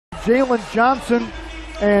Jaylen Johnson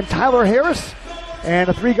and Tyler Harris, and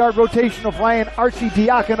a three-guard rotation of Ryan Archie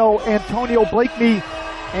Diacono, Antonio Blakeney,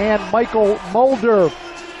 and Michael Mulder.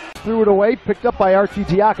 Threw it away, picked up by Archie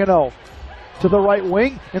Diacono. To the right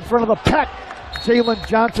wing, in front of the pack, Jaylen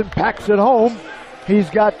Johnson packs it home.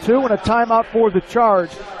 He's got two and a timeout for the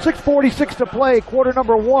Charge. 6:46 to play, quarter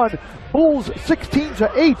number one. Bulls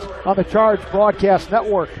 16-8 on the Charge Broadcast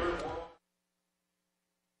Network.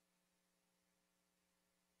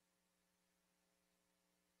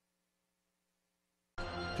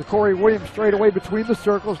 Ja'Cory Williams straight away between the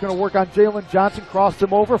circles, going to work on Jaylen Johnson, crossed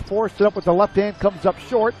him over, forced it up with the left hand, comes up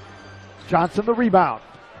short. Johnson the rebound.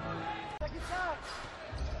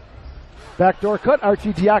 Backdoor cut,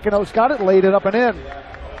 Archie Diacono's got it, laid it up and in.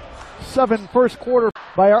 7 first quarter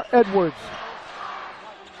by our Edwards.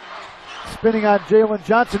 Spinning on Jaylen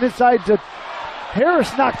Johnson, inside to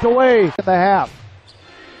Harris, knocked away in the half.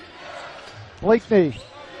 Blakeney,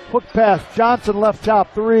 hook pass, Johnson left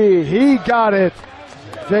top three, he got it.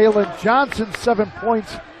 Jaylen Johnson, 7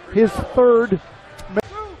 points, his third.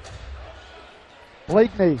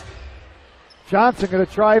 Blakeney. Johnson going to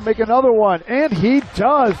try and make another one, and he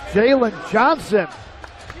does. Jaylen Johnson,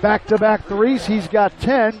 back-to-back threes. He's got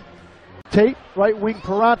 10. Tate, right wing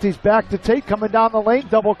Parantes, back to Tate, coming down the lane,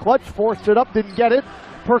 double clutch, forced it up, didn't get it.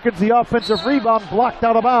 Perkins, the offensive rebound, blocked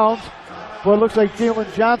out of bounds. But it looks like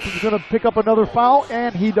Jaylen Johnson's going to pick up another foul,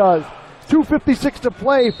 and he does. 2:56 to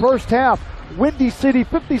play, first half. Windy City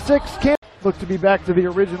 56, Canton look to be back to the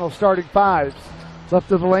original starting fives.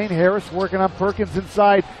 Left of the lane, Harris working on Perkins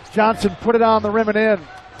inside. Johnson put it on the rim and in.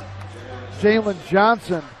 Jaylen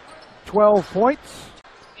Johnson, 12 points.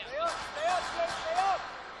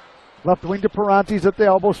 Left wing to Parantes at the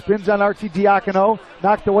elbow, spins on Archie Diacono.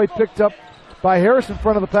 Knocked away, picked up by Harris in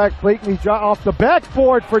front of the pack. Blakeney off the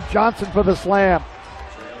backboard for Johnson for the slam.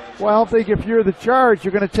 Well, I don't think if you're the Charge,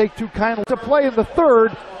 you're going to take too kindly to play in the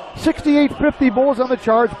third. 68-50 Bulls on the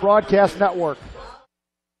Charge Broadcast Network.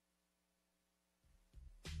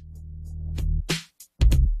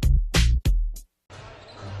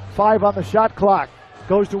 Five on the shot clock.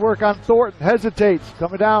 Goes to work on Thornton. Hesitates.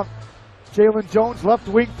 Coming down. Jalen Jones, left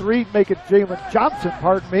wing three. Make it Jaylen Johnson,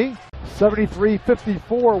 pardon me.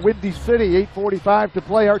 73-54, Windy City. 8:45 to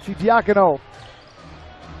play. Archie Diacono.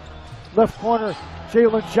 Left corner.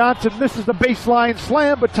 Jaylen Johnson misses the baseline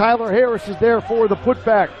slam, but Tyler Harris is there for the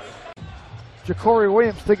putback. Ja'Cory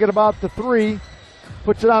Williams thinking about the three.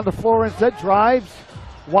 Puts it on the floor instead. Drives.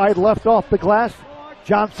 Wide left off the glass.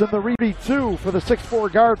 Johnson the rebound, 2 for the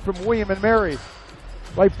 6'4 guard from William and Mary.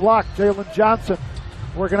 Right block, Jaylen Johnson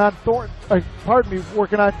working on Thornton,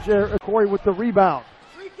 working on Corey with the rebound.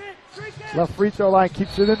 Left free throw line,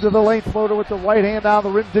 keeps it into the lane, floater with the right hand down the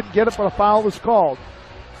rim, didn't get it, but a foul was called.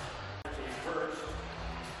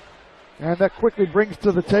 And that quickly brings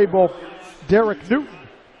to the table Derek Newton.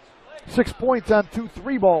 6 points on 2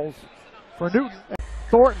 3 balls for Newton.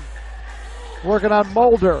 Thornton working on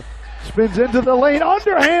Mulder. Spins into the lane,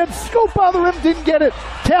 underhand, scoop on the rim, didn't get it.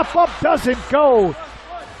 Tap up, doesn't go.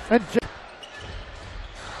 And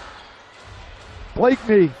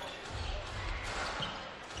Blakeney.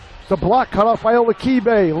 The block cut off by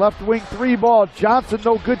Olakibe. Left wing 3 ball. Johnson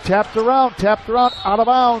no good, tapped around, out of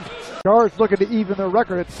bounds. Charge looking to even their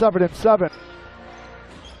record at 7-7.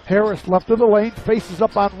 Harris left of the lane, faces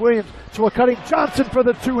up on Williams. To a cutting Johnson for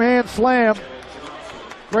the 2-hand slam.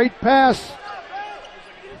 Great pass.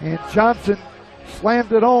 And Johnson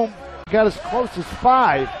slammed it home, got as close as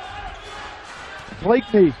 5.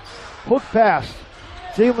 Blakeney, hook pass.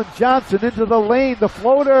 Jaylen Johnson into the lane, the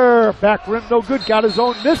floater, back rim no good, got his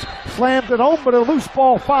own miss, slammed it home, but a loose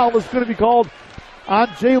ball foul is going to be called on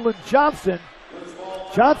Jaylen Johnson.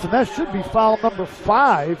 Johnson, that should be foul number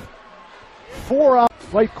 5. 4 on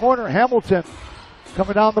right corner, Hamilton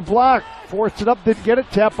coming down the block, forced it up, didn't get it,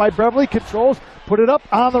 tapped by Beverly, controls, put it up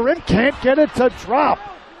on the rim, can't get it to drop.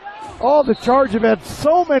 Oh, the Charge have had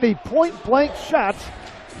so many point-blank shots,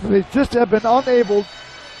 they just have been unable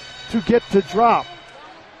to get to drop.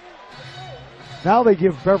 Now they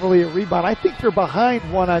give Beverly a rebound. I think they're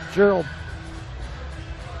behind one on Gerald.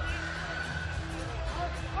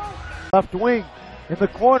 Left wing in the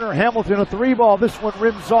corner, Hamilton a 3 ball. This one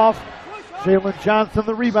rims off. Jaylen Johnson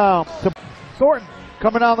the rebound. To Thornton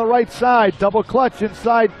coming on the right side, double clutch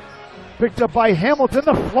inside, picked up by Hamilton.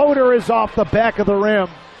 The floater is off the back of the rim.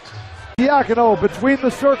 Diacono between the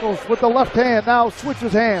circles with the left hand, now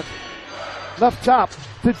switches hands. Left top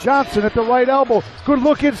to Johnson at the right elbow. Good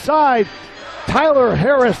look inside. Tyler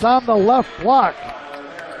Harris on the left block.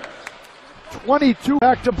 22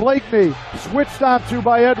 back to Blakeney. Switched onto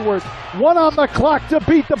by Edwards. 1 on the clock to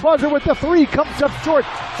beat the buzzer with the 3. Comes up short.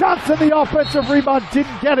 Johnson, the offensive rebound,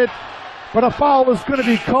 didn't get it. But a foul is going to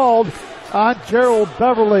be called on Gerald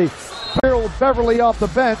Beverly. Gerald Beverly off the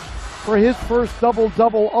bench for his first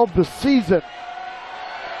double-double of the season.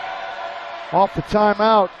 Off the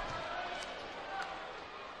timeout.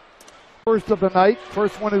 First of the night.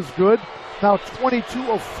 First one is good. Now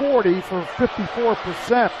 22 of 40 for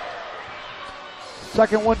 54%.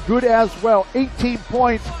 Second one good as well. 18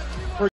 points